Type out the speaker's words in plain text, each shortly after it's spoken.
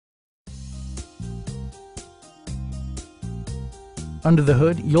Under the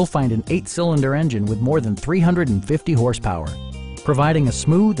hood, you'll find an 8-cylinder engine with more than 350 horsepower, providing a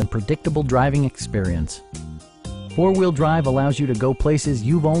smooth and predictable driving experience. 4-wheel drive allows you to go places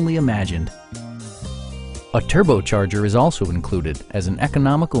you've only imagined. A turbocharger is also included as an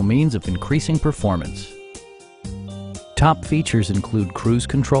economical means of increasing performance. Top features include cruise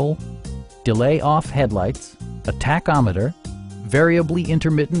control, delay-off headlights, a tachometer, variably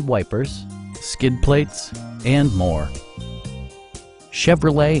intermittent wipers, skid plates, and more.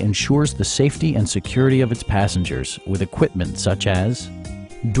 Chevrolet ensures the safety and security of its passengers with equipment such as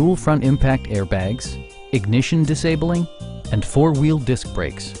dual front impact airbags, ignition disabling, and 4-wheel disc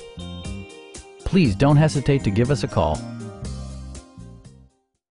brakes. Please don't hesitate to give us a call.